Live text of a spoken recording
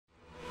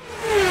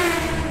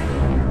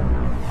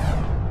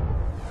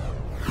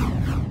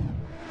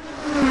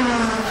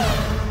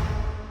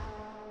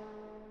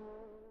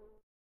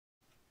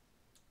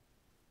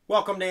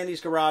Welcome to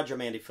Andy's Garage.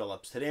 I'm Andy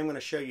Phillips. Today I'm going to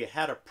show you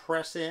how to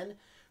press in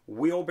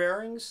wheel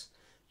bearings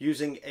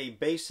using a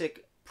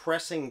basic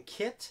pressing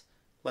kit.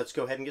 Let's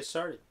go ahead and get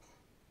started.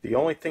 The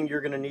only thing you're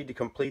going to need to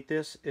complete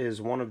this is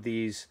one of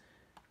these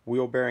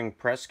wheel bearing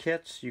press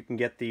kits. You can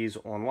get these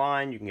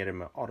online, you can get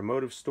them at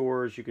automotive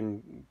stores, you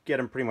can get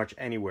them pretty much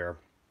anywhere.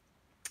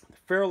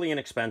 Fairly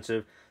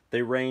inexpensive.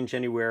 They range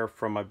anywhere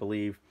from, I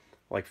believe,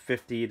 like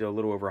 $50 to a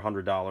little over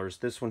 $100.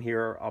 This one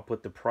here, I'll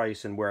put the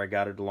price and where I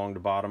got it along the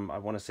bottom. I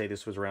want to say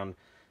this was around,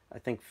 I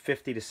think,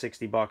 50 to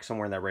 60 bucks,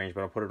 somewhere in that range,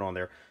 but I'll put it on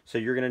there. So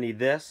you're going to need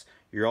this.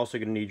 You're also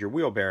going to need your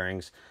wheel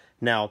bearings.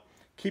 Now,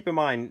 keep in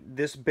mind,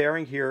 this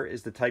bearing here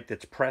is the type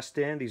that's pressed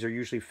in. These are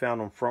usually found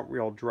on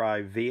front-wheel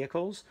drive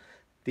vehicles.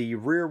 The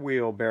rear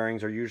wheel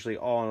bearings are usually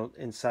all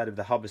inside of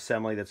the hub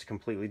assembly. That's a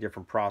completely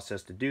different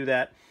process to do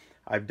that.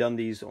 I've done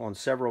these on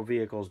several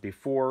vehicles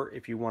before.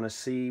 If you want to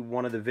see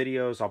one of the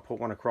videos, I'll put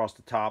one across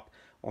the top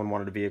on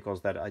one of the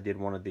vehicles that I did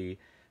one of the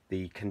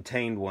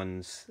contained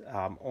ones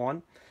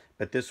on.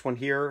 But this one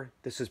here,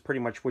 this is pretty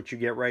much what you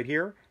get right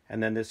here.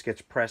 And then this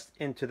gets pressed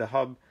into the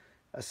hub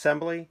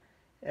assembly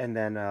and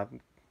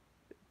then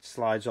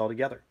slides all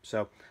together.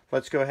 So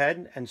let's go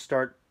ahead and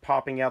start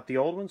popping out the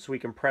old one so we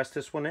can press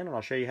this one in, and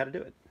I'll show you how to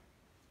do it.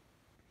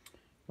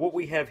 What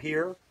we have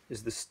here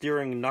is the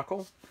steering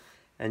knuckle,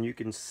 and you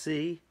can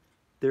see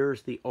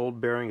there's the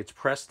old bearing. It's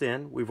pressed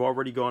in. We've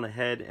already gone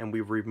ahead and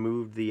we've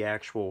removed the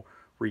actual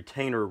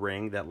retainer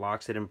ring that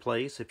locks it in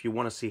place. If you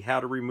want to see how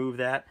to remove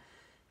that,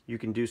 you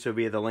can do so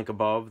via the link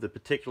above. The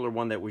particular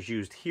one that was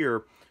used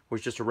here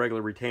was just a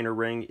regular retainer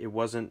ring. It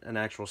wasn't an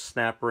actual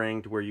snap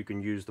ring to where you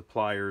can use the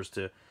pliers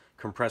to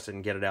compress it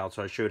and get it out.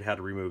 So I showed how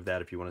to remove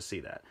that if you want to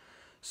see that.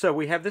 So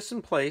we have this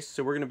in place.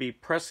 So we're going to be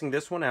pressing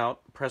this one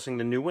out, pressing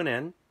the new one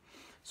in.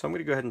 So I'm going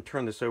to go ahead and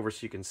turn this over so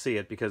you can see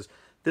it, because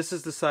this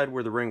is the side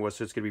where the ring was,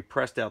 so it's going to be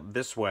pressed out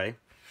this way.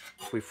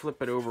 If we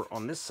flip it over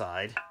on this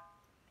side,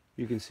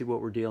 you can see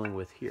what we're dealing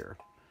with here.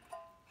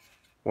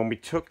 When we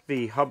took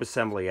the hub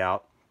assembly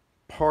out,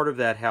 part of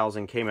that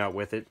housing came out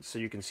with it, so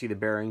you can see the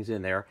bearings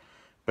in there.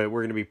 But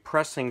we're going to be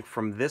pressing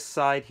from this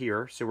side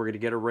here, so we're going to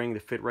get a ring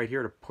to fit right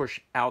here to push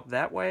out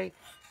that way,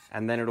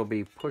 and then it'll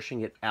be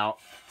pushing it out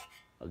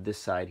of this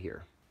side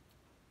here.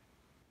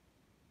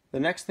 The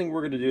next thing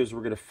we're going to do is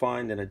we're going to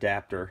find an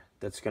adapter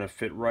that's going to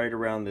fit right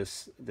around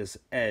this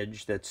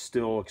edge that's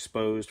still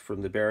exposed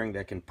from the bearing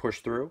that can push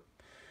through.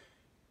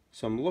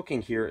 So I'm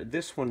looking here.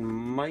 This one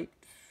might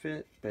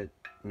fit, but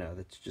no,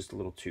 that's just a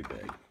little too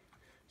big.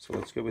 So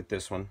let's go with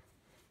this one.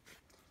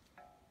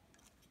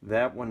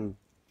 That one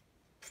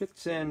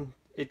fits in.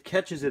 It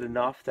catches it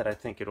enough that I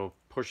think it'll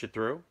push it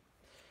through.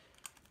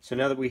 So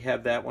now that we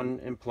have that one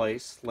in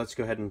place, let's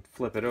go ahead and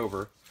flip it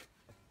over.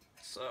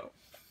 So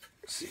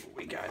let's see what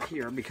we got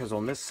here, because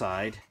on this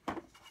side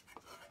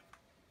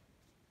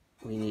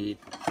we need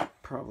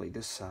probably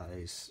this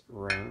size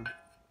ring.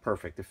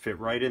 Perfect, to fit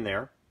right in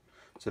there.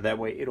 So that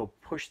way it'll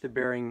push the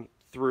bearing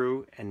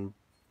through and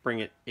bring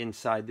it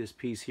inside this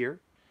piece here.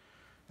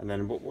 And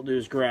then what we'll do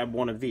is grab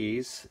one of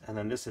these, and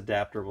then this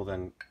adapter will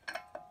then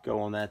go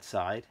on that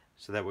side.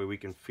 So that way we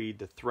can feed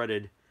the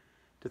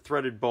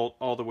threaded bolt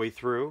all the way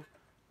through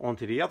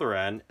onto the other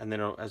end. And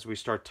then as we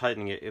start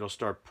tightening it, it'll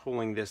start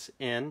pulling this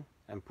in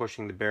and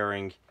pushing the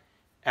bearing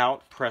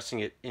out,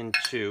 pressing it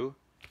into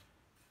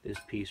this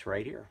piece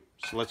right here.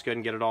 So let's go ahead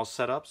and get it all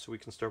set up so we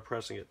can start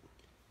pressing it.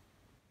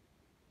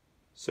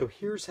 So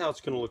here's how it's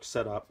going to look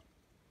set up.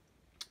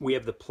 We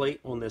have the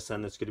plate on this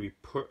end that's going to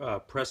be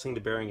pressing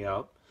the bearing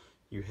out.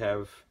 You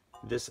have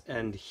this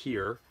end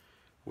here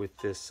with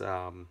this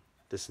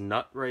this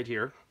nut right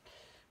here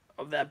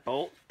of that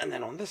bolt, and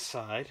then on this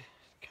side,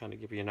 kind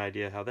of give you an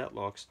idea how that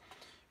looks,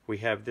 we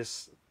have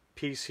this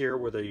piece here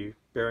where the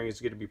bearing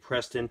is going to be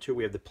pressed into.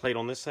 We have the plate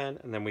on this end,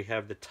 and then we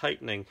have the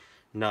tightening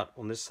nut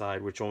on this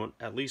side, which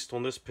at least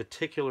on this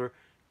particular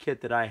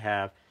kit that I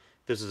have,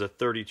 this is a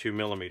 32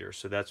 millimeter.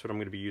 So that's what I'm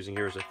going to be using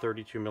here, is a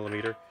 32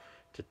 millimeter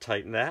to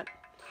tighten that.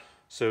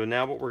 So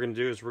now what we're going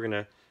to do is we're going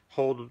to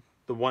hold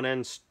the one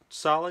end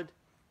solid,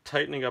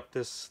 tightening up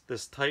this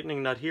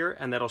tightening nut here,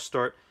 and that'll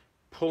start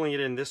pulling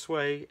it in this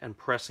way and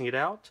pressing it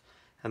out.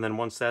 And then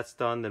once that's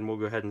done, then we'll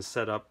go ahead and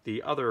set up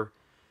the other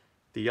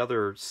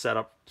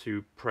setup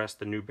to press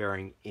the new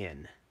bearing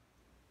in.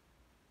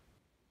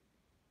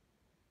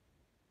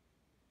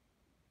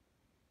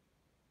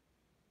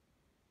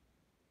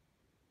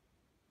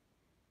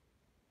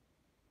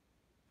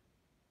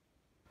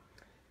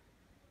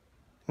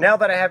 Now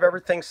that I have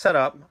everything set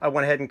up, I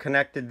went ahead and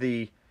connected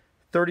the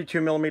 32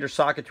 millimeter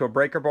socket to a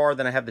breaker bar.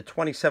 Then I have the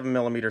 27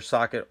 millimeter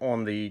socket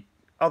on the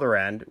other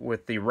end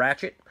with the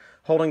ratchet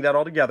holding that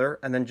all together.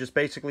 And then just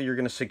basically you're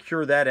going to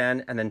secure that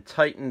end and then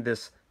tighten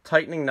this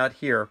tightening nut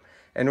here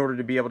in order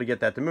to be able to get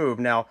that to move.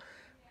 Now,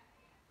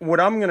 what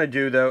I'm going to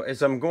do though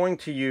is I'm going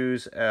to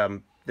use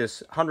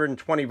this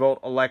 120 volt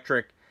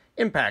electric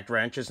impact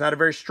wrench. It's not a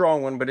very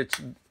strong one, but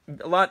it's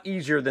a lot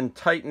easier than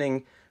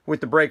tightening with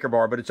the breaker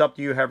bar, but it's up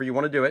to you however you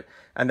want to do it.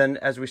 And then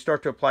as we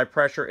start to apply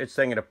pressure, it's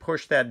then going to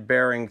push that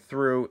bearing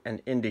through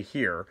and into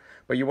here.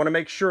 But you want to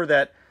make sure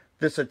that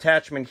this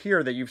attachment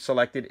here that you've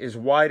selected is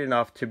wide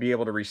enough to be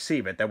able to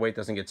receive it. That way it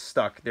doesn't get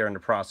stuck there in the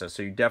process.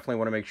 So you definitely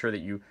want to make sure that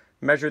you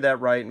measure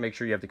that right and make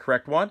sure you have the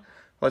correct one.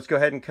 Let's go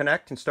ahead and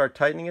connect and start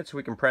tightening it so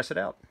we can press it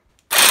out.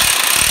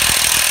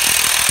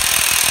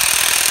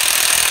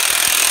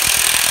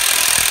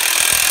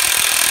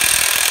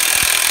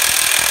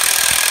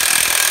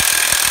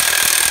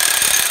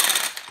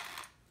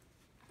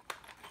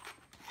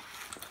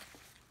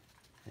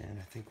 And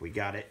I think we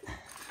got it.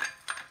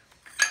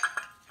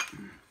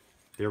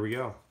 There we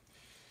go.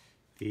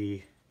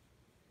 The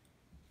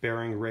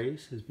bearing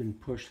race has been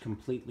pushed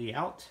completely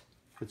out.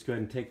 Let's go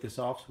ahead and take this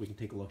off so we can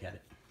take a look at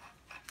it.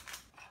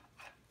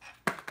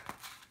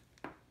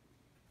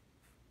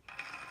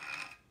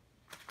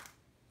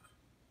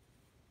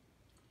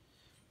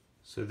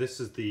 So this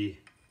is the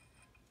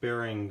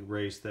bearing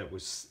race that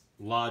was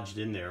lodged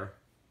in there.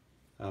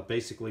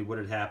 Basically what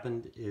had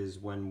happened is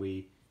when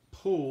we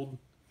pulled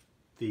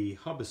the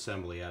hub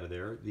assembly out of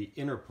there, the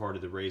inner part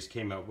of the race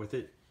came out with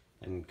it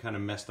and kind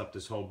of messed up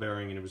this whole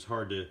bearing, and it was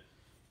hard to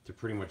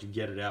pretty much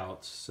get it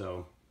out.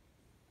 So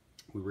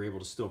we were able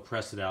to still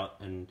press it out,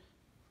 and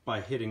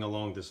by hitting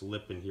along this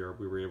lip in here,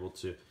 we were able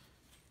to,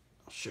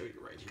 I'll show you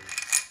right here,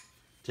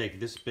 take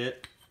this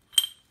bit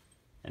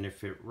and it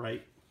fit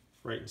right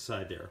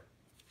inside there.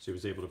 So he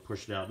was able to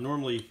push it out.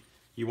 Normally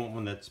you want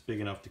one that's big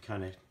enough to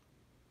kind of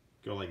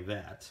go like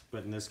that,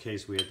 but in this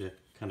case we had to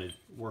kind of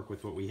work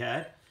with what we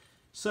had.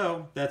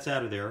 So that's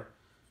out of there.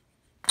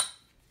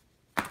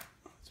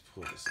 Let's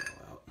pull this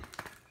all out.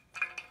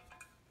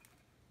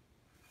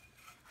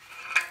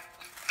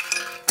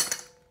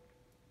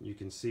 You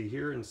can see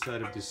here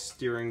inside of this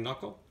steering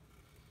knuckle.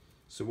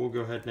 So we'll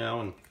go ahead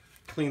now and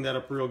clean that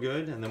up real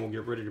good, and then we'll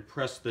get ready to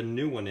press the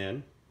new one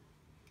in.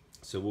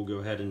 So we'll go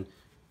ahead and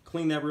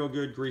clean that real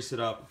good, grease it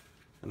up,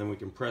 and then we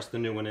can press the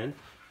new one in.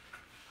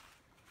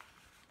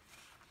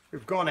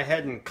 We've gone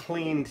ahead and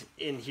cleaned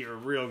in here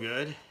real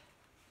good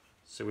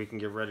so we can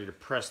get ready to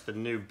press the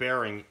new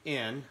bearing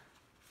in.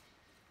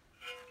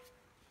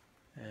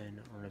 And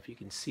I don't know if you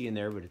can see in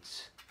there, but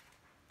it's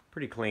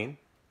pretty clean.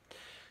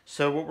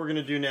 So what we're going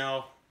to do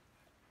now,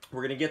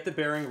 we're going to get the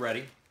bearing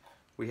ready.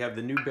 We have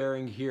the new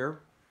bearing here.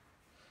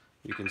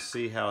 You can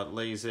see how it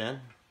lays in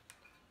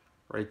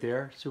right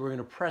there. So we're going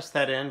to press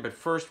that in, but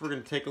first we're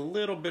going to take a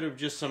little bit of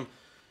just some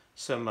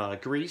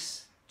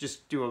grease.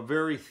 Just do a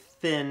very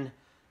thin,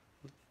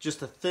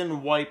 just a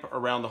thin wipe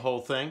around the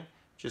whole thing,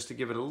 just to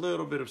give it a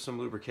little bit of some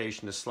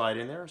lubrication to slide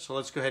in there. So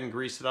let's go ahead and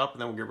grease it up,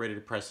 and then we'll get ready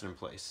to press it in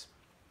place.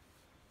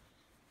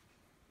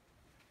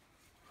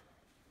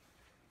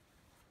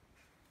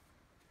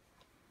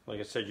 Like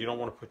I said, you don't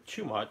want to put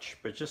too much,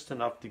 but just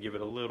enough to give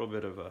it a little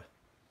bit of a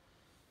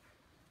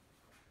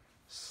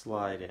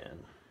slide in.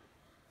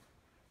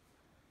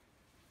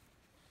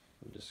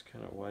 And just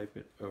kind of wipe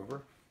it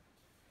over.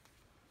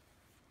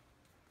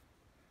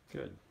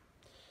 Good.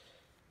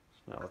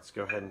 So now let's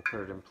go ahead and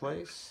put it in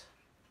place.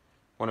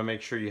 Want to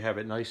make sure you have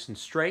it nice and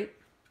straight.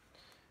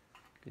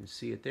 You can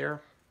see it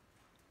there.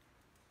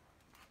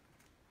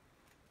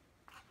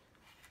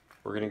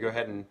 We're going to go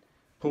ahead and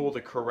pull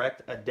the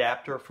correct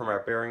adapter from our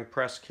bearing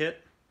press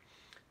kit.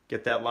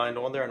 Get that lined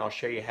on there, and I'll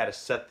show you how to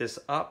set this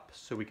up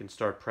so we can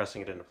start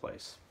pressing it into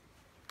place.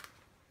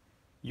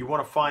 You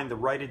want to find the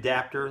right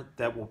adapter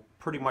that will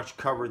pretty much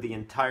cover the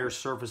entire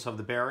surface of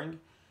the bearing.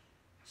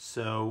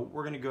 So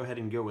we're going to go ahead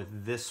and go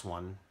with this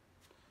one.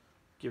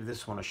 Give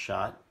this one a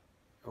shot.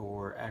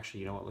 Or actually,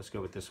 you know what, let's go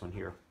with this one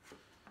here.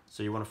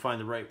 So you want to find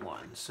the right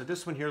one. So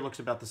this one here looks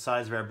about the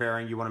size of our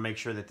bearing. You want to make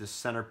sure that this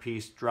center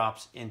piece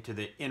drops into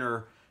the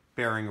inner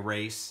bearing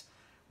race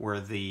where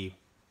the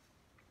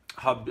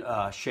hub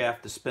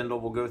shaft, the spindle,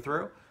 will go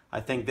through. I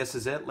think this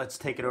is it. Let's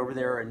take it over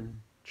there and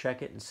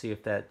check it and see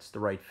if that's the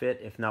right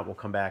fit. If not, we'll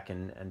come back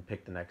and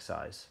pick the next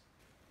size.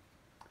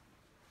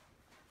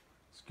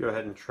 Let's go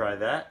ahead and try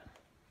that.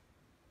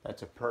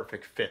 That's a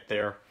perfect fit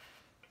there.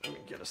 Let me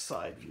get a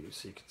side view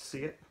so you can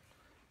see it.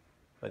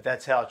 But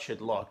that's how it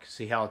should look.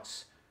 See how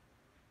it's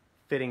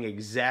fitting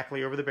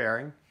exactly over the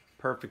bearing.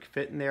 Perfect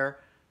fit in there.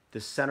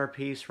 The center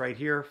piece right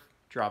here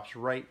drops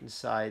right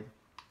inside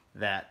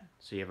that.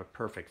 So you have a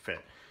perfect fit.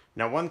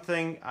 Now, one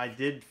thing I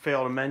did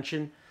fail to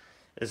mention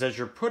is as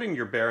you're putting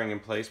your bearing in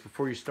place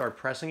before you start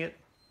pressing it,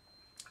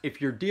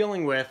 if you're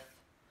dealing with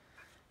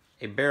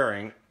a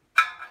bearing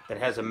that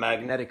has a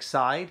magnetic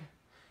side,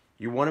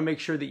 you want to make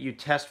sure that you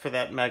test for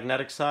that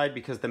magnetic side,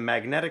 because the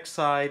magnetic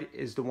side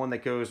is the one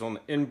that goes on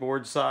the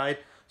inboard side.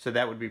 So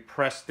that would be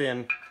pressed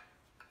in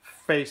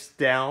face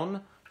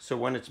down. So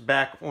when it's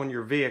back on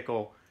your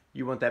vehicle,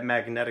 you want that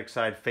magnetic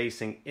side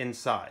facing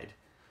inside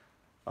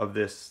of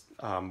this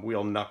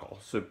wheel knuckle.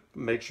 So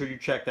make sure you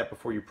check that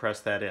before you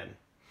press that in.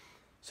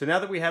 So now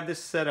that we have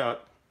this set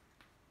up,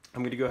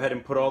 I'm going to go ahead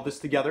and put all this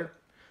together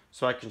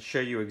so I can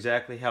show you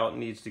exactly how it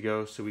needs to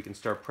go so we can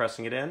start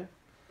pressing it in.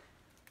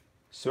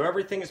 So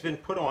everything has been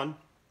put on,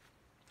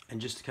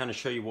 and just to kind of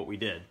show you what we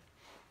did.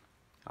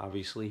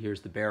 Obviously,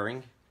 here's the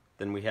bearing.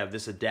 Then we have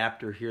this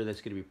adapter here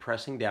that's going to be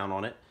pressing down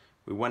on it.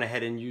 We went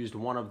ahead and used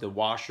one of the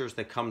washers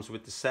that comes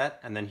with the set,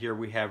 and then here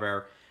we have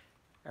our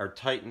our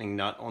tightening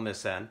nut on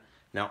this end.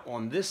 Now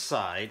on this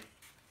side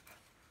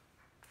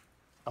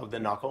of the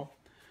knuckle,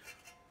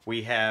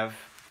 we have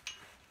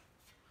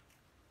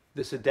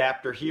this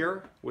adapter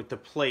here with the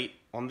plate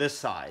on this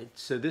side.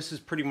 So this is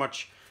pretty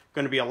much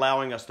going to be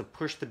allowing us to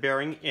push the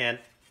bearing in.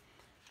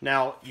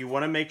 Now you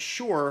want to make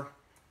sure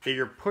that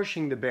you're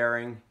pushing the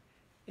bearing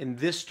in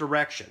this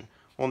direction.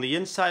 On the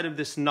inside of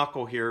this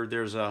knuckle here,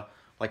 there's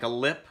like a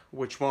lip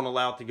which won't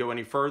allow it to go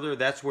any further.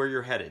 That's where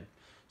you're headed.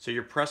 So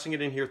you're pressing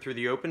it in here through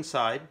the open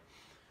side.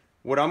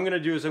 What I'm going to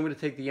do is I'm going to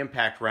take the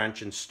impact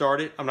wrench and start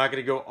it. I'm not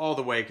going to go all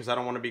the way because I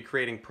don't want to be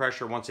creating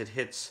pressure once it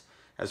hits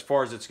as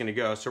far as it's going to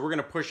go. So we're going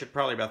to push it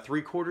probably about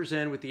 3/4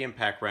 in with the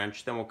impact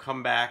wrench. Then we'll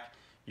come back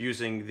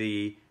using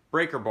the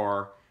breaker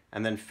bar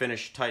and then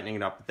finish tightening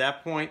it up. At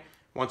that point,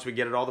 once we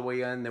get it all the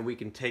way in, then we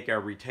can take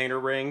our retainer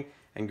ring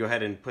and go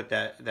ahead and put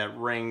that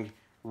ring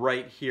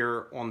right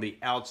here on the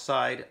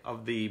outside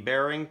of the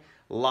bearing,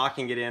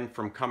 locking it in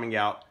from coming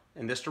out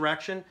in this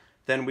direction.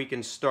 Then we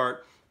can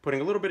start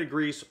putting a little bit of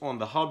grease on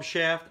the hub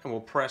shaft, and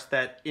we'll press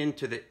that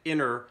into the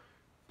inner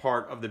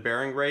part of the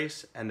bearing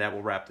race, and that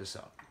will wrap this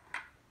up.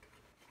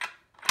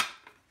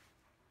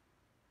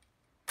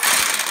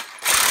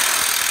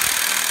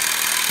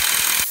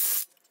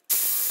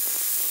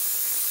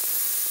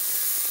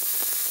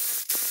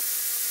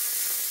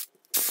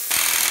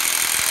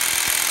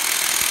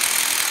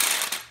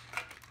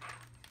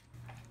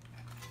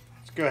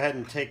 Let's go ahead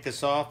and take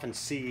this off and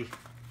see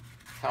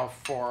how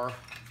far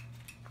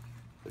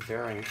the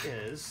bearing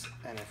is,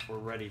 and if we're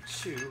ready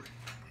to.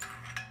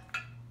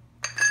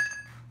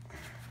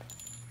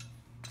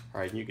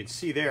 All right, and you can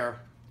see there,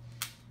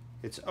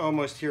 it's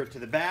almost here to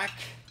the back.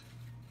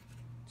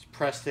 It's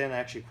pressed in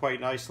actually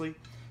quite nicely.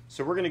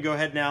 So we're going to go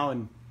ahead now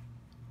and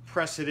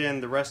press it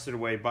in the rest of the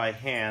way by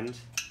hand.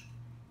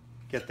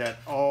 Get that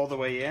all the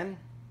way in.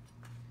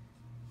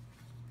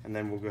 And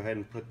then we'll go ahead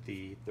and put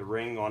the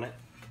ring on it,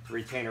 the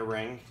retainer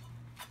ring,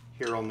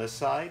 here on this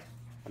side.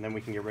 And then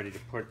we can get ready to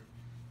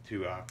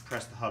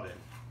press the hub in.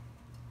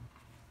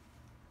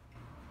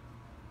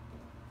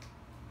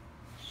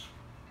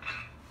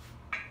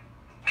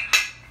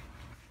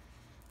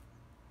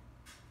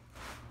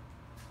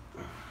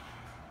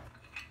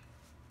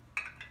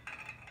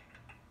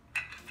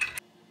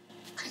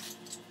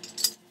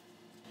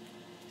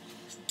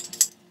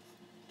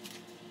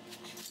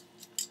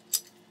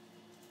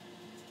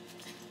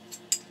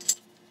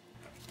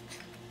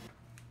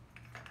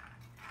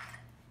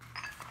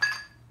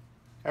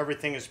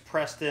 Everything is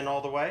pressed in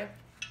all the way.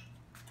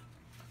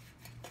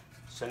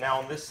 So now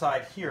on this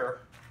side here,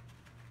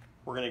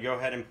 we're going to go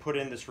ahead and put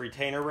in this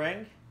retainer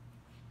ring,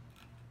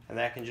 and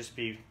that can just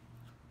be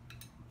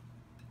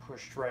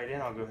pushed right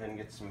in. I'll go ahead and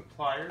get some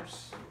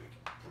pliers so we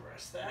can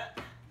press that.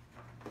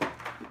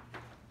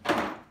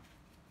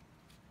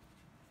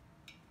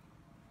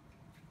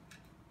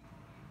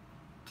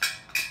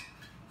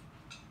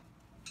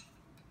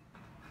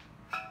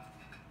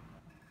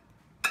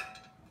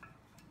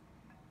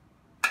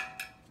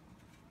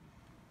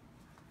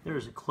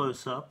 There's a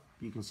close-up.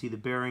 You can see the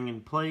bearing in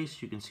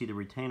place. You can see the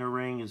retainer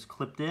ring is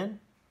clipped in.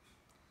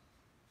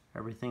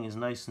 Everything is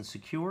nice and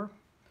secure.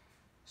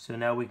 So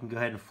now we can go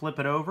ahead and flip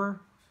it over,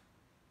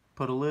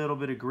 put a little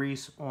bit of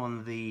grease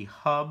on the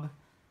hub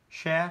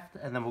shaft,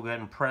 and then we'll go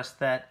ahead and press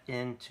that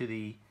into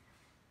the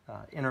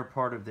inner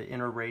part of the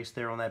inner race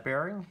there on that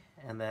bearing,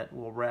 and that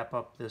will wrap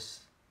up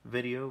this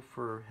video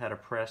for how to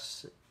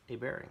press a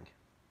bearing.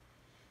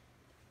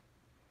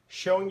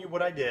 Showing you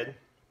what I did.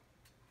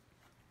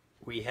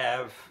 We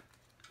have,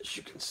 as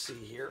you can see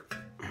here,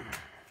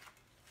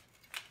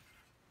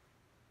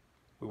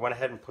 we went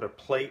ahead and put a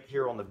plate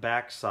here on the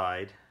back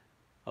side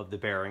of the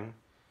bearing,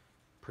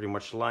 pretty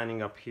much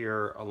lining up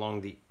here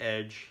along the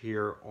edge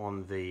here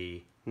on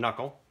the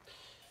knuckle.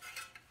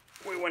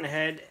 We went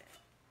ahead,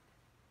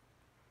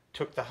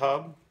 took the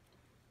hub,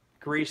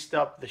 greased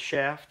up the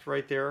shaft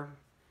right there,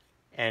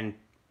 and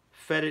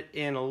fed it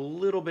in a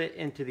little bit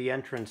into the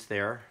entrance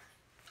there.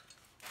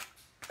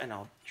 And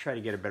I'll try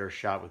to get a better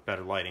shot with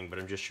better lighting, but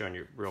I'm just showing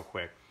you real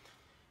quick.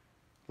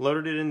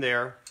 Loaded it in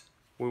there.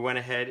 We went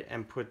ahead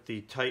and put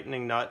the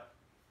tightening nut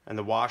and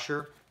the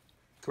washer.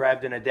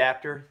 Grabbed an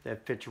adapter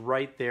that fits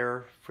right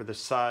there for the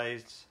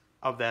size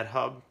of that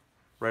hub,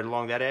 right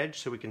along that edge,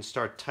 so we can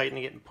start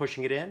tightening it and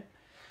pushing it in.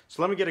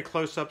 So let me get a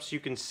close-up so you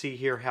can see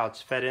here how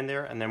it's fed in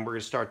there, and then we're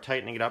going to start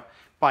tightening it up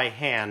by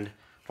hand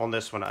on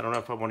this one. I don't know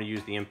if I want to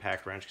use the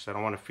impact wrench because I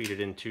don't want to feed it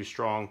in too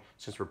strong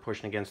since we're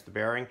pushing against the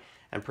bearing.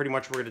 And pretty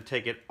much we're going to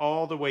take it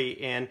all the way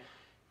in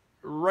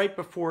right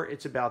before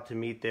it's about to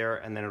meet there,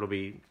 and then it'll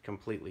be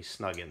completely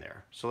snug in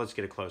there. So let's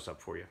get a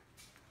close-up for you.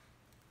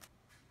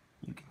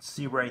 You can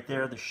see right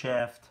there the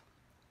shaft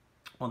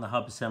on the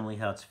hub assembly,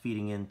 how it's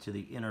feeding into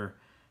the inner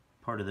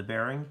part of the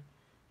bearing. You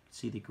can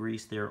see the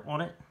grease there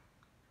on it.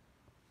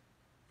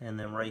 And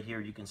then right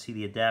here you can see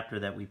the adapter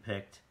that we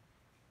picked.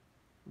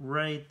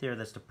 Right there,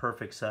 that's the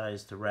perfect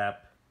size to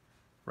wrap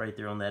right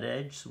there on that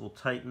edge. So we'll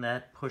tighten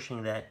that,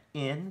 pushing that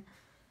in.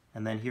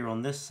 And then here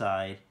on this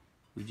side,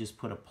 we just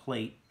put a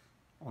plate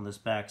on this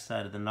back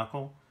side of the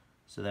knuckle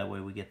so that way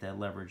we get that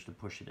leverage to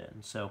push it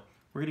in. So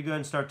we're going to go ahead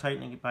and start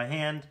tightening it by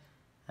hand,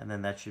 and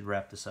then that should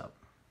wrap this up.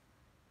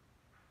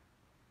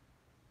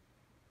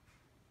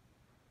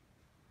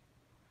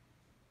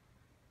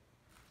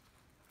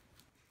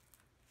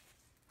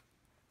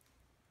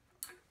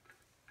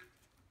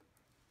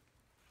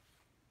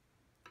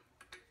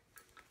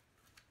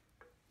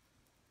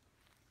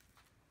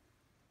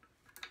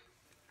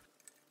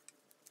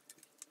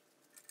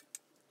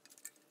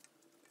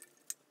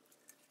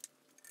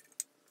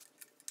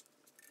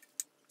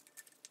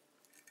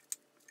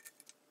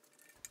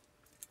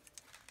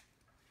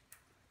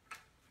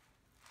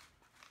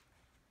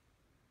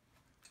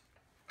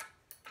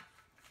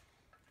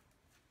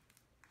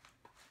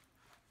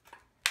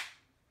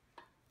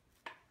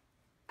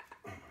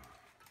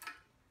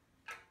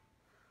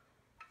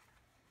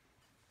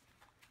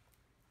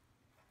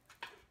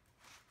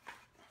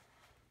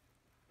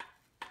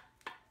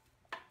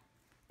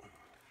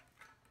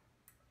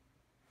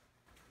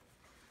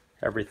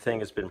 Everything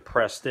has been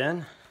pressed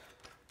in.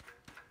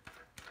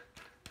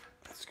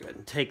 Let's go ahead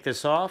and take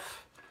this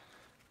off.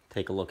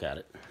 Take a look at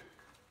it.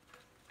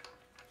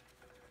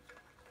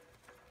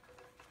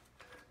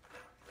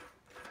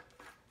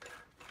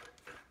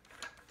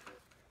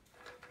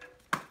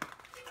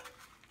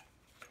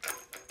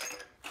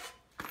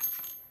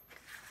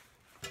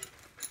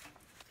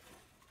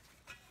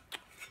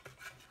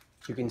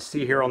 You can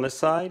see here on this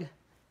side,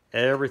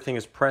 everything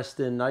is pressed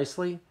in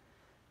nicely.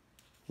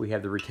 We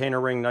have the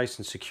retainer ring nice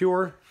and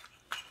secure.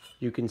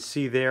 You can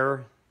see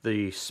there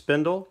the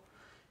spindle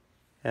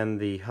and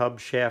the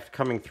hub shaft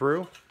coming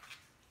through.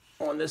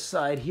 On this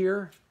side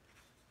here,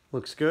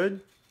 looks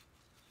good.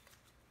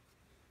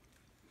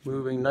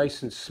 Moving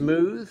nice and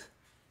smooth.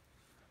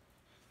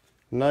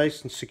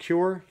 Nice and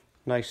secure,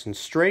 nice and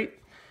straight.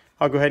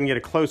 I'll go ahead and get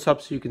a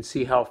close-up so you can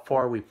see how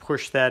far we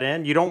push that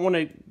in. You don't want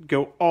to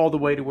go all the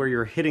way to where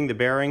you're hitting the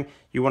bearing.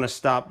 You want to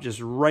stop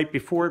just right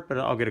before it, but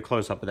I'll get a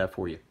close-up of that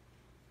for you.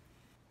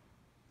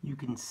 You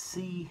can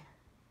see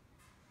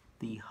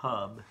the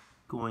hub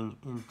going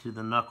into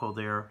the knuckle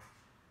there.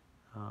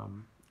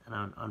 And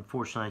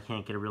unfortunately I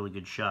can't get a really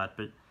good shot,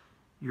 but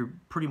you're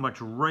pretty much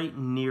right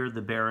near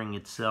the bearing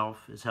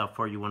itself is how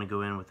far you want to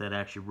go in with that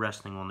actually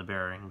resting on the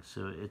bearing.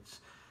 So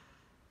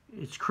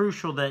it's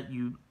crucial that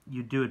you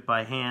do it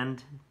by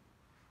hand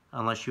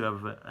unless you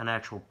have an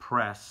actual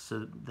press,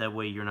 so that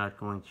way you're not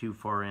going too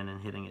far in and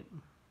hitting it.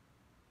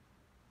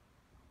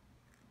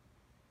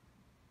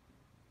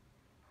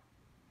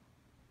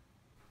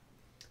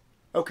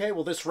 Okay,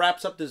 well this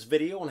wraps up this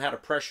video on how to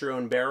press your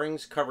own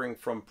bearings, covering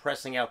from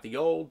pressing out the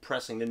old,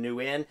 pressing the new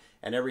in,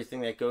 and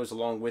everything that goes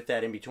along with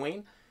that in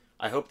between.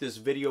 I hope this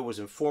video was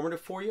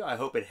informative for you. I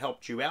hope it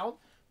helped you out.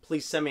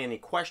 Please send me any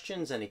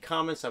questions, any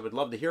comments. I would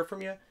love to hear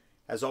from you.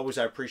 As always,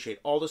 I appreciate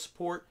all the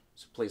support,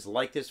 so please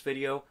like this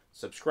video,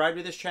 subscribe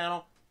to this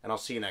channel, and I'll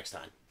see you next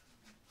time.